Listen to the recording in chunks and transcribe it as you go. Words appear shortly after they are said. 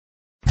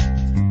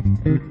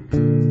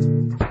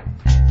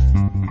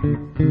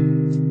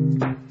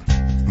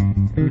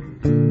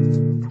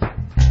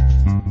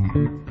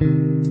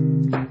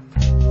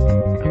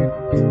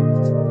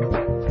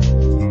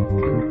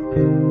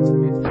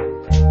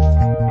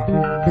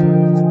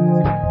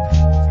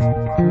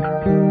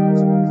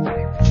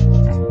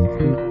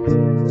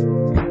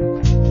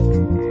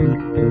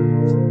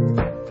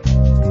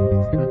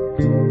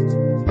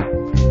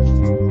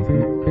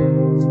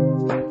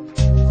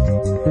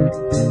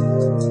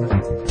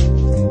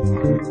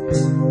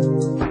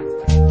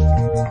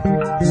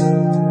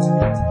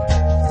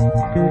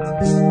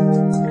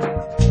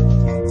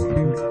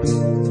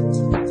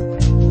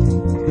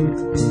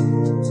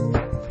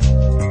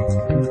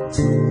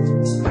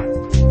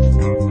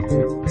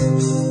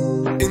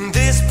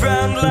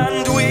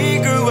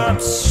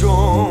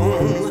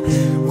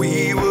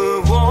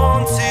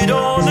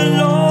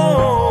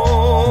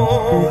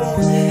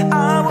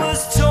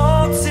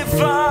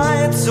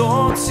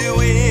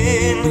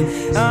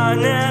I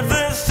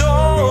never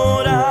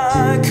thought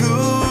I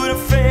could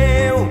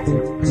fail.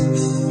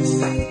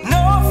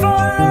 No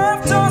far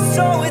left, or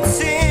so it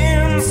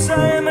seems. I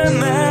am a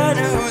man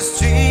whose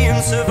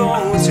dreams have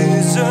all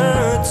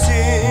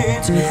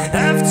deserted.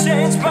 I've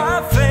changed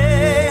my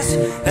face,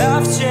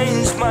 I've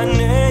changed my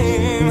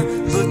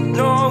name, but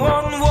no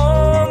one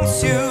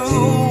wants you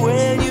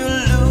when you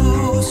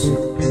lose.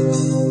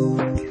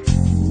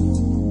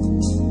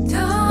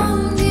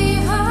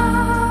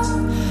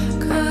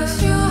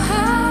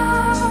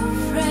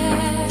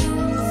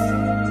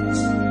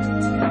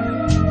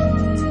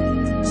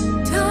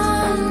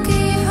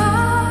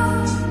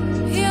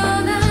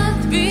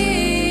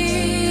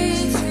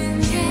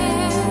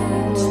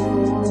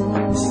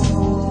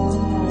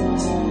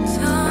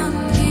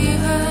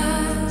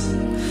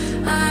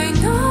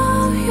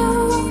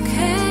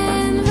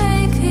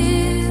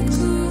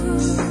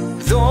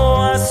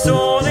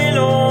 Saw it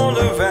all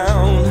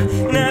around,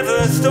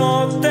 never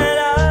thought that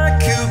I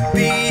could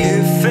be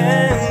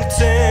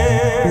affected.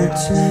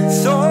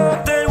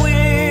 Thought that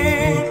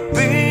we'd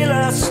be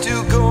last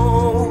to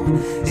go.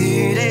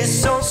 It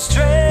is so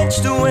strange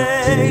the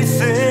way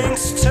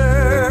things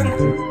turn.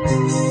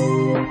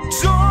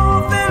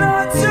 Drove the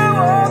night to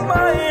on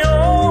my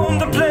own,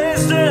 the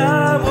place that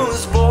I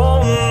was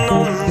born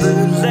on the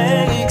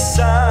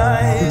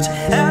lakeside.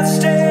 I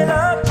stayed,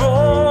 I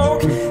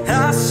broke,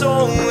 I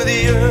saw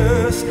the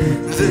earth.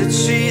 The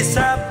trees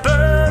have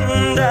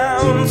burned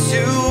down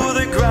to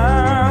the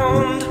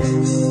ground.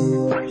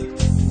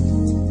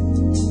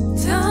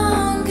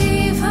 Don't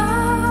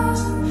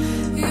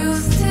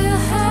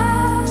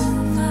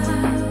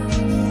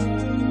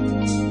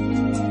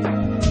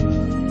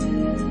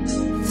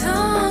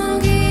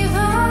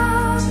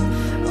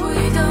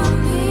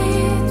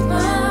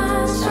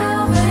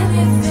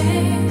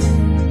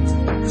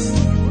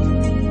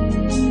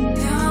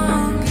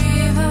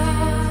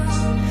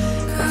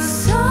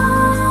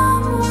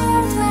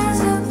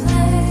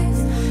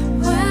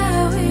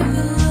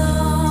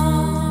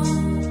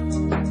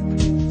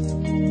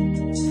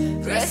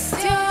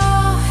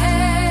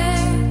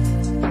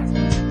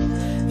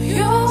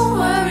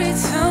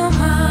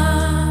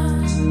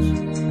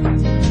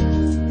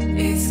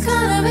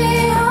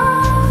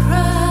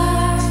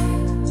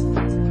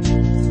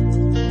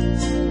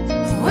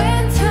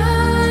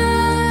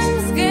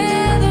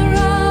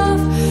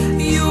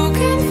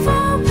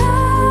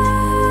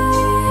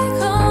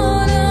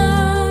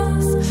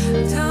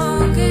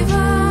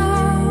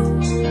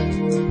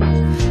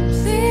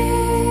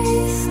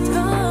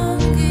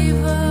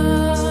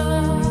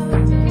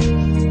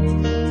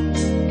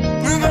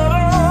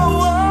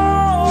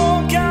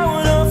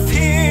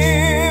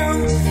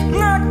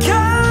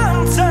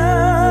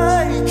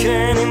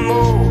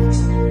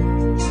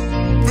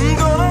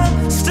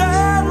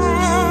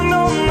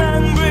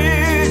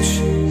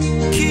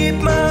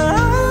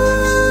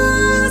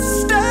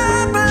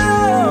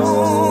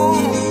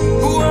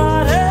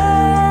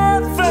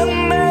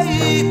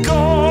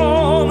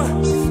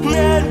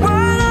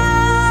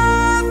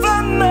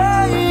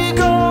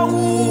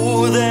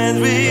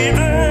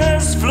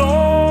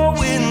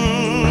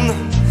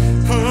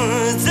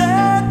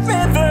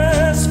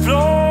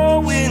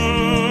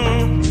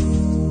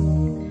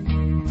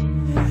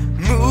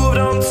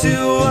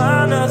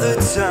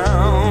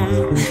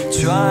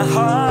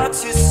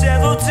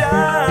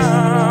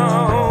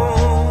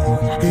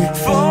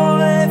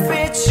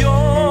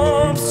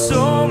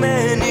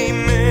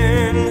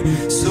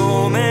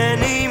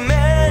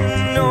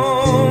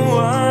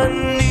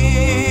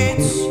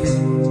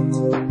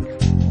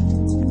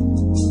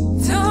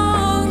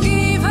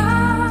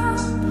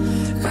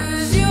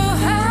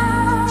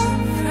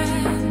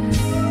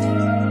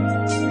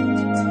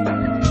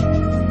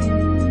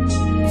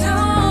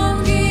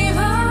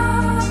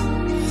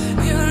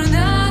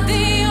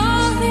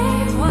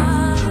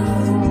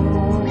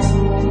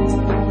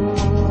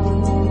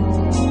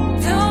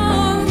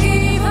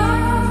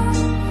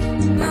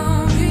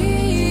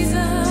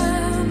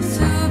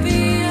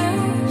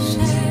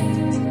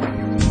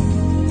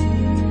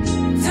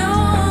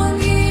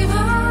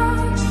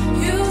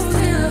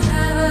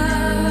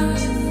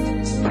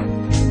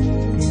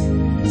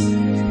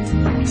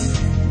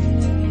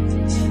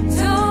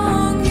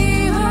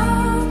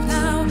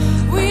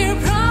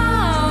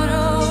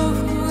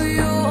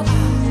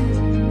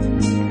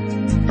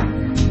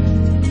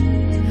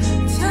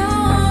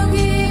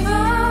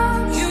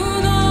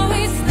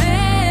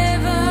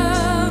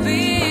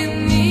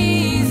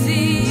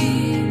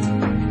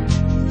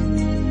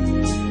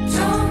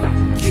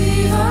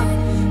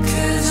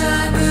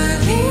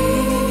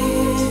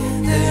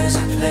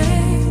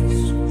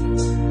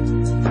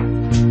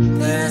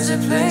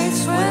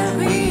place where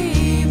we